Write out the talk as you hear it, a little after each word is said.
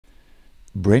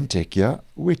BrenTech here,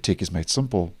 where tech is made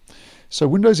simple. So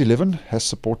Windows 11 has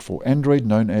support for Android,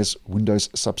 known as Windows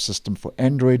Subsystem for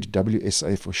Android,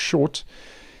 WSA for short.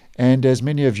 And as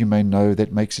many of you may know,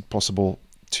 that makes it possible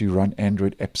to run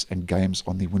Android apps and games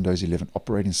on the Windows 11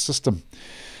 operating system.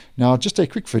 Now, just a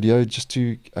quick video just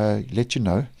to let you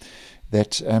know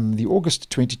that the August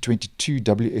 2022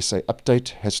 WSA update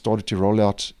has started to roll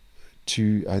out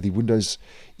to the Windows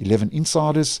 11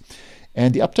 insiders.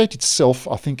 And the update itself,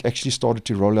 I think, actually started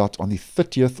to roll out on the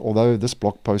 30th, although this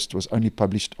blog post was only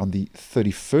published on the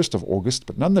 31st of August.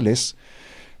 But nonetheless,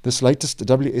 this latest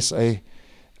WSA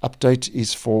update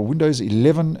is for Windows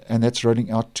 11, and that's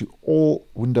rolling out to all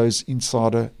Windows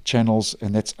Insider channels,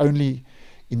 and that's only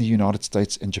in the United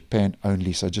States and Japan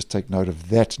only. So just take note of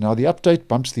that. Now, the update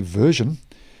bumps the version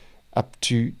up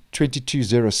to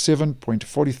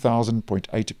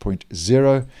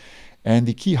 2207.40,000.8.0, and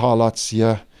the key highlights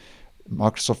here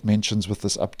Microsoft mentions with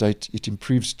this update: it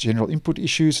improves general input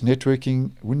issues,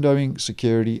 networking, windowing,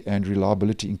 security, and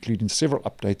reliability, including several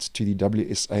updates to the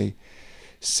WSA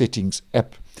settings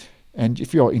app. And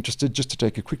if you are interested, just to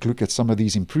take a quick look at some of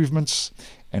these improvements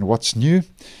and what's new,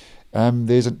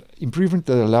 there's an improvement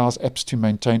that allows apps to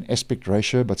maintain aspect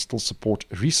ratio but still support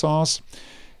resize.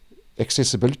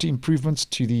 Accessibility improvements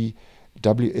to the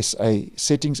WSA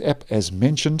settings app, as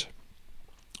mentioned.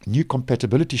 New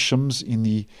compatibility shims in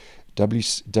the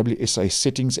WSA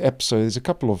settings app. So there's a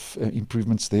couple of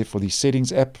improvements there for the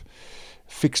settings app.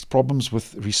 Fixed problems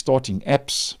with restarting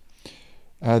apps.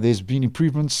 There's been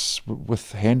improvements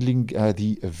with handling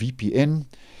the VPN.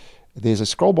 There's a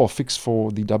scroll bar fix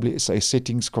for the WSA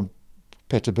settings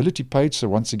compatibility page. So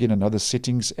once again, another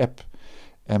settings app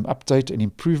update and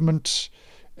improvement.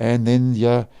 And then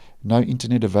no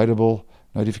internet available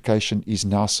notification is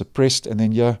now suppressed. And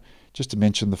then just to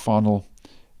mention the final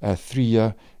three,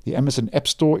 the Amazon App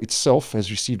Store itself has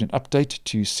received an update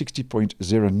to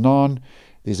 60.09.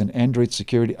 There's an Android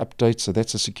security update, so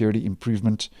that's a security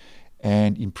improvement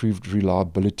and improved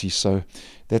reliability. So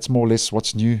that's more or less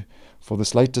what's new for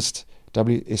this latest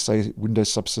WSA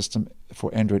Windows Subsystem for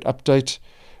Android update,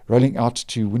 rolling out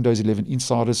to Windows 11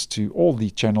 insiders to all the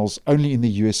channels, only in the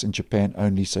US and Japan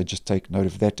only. So just take note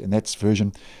of that, and that's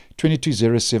version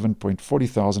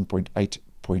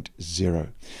 2207.40,000.8.0.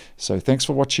 So thanks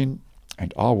for watching,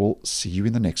 and I will see you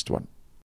in the next one.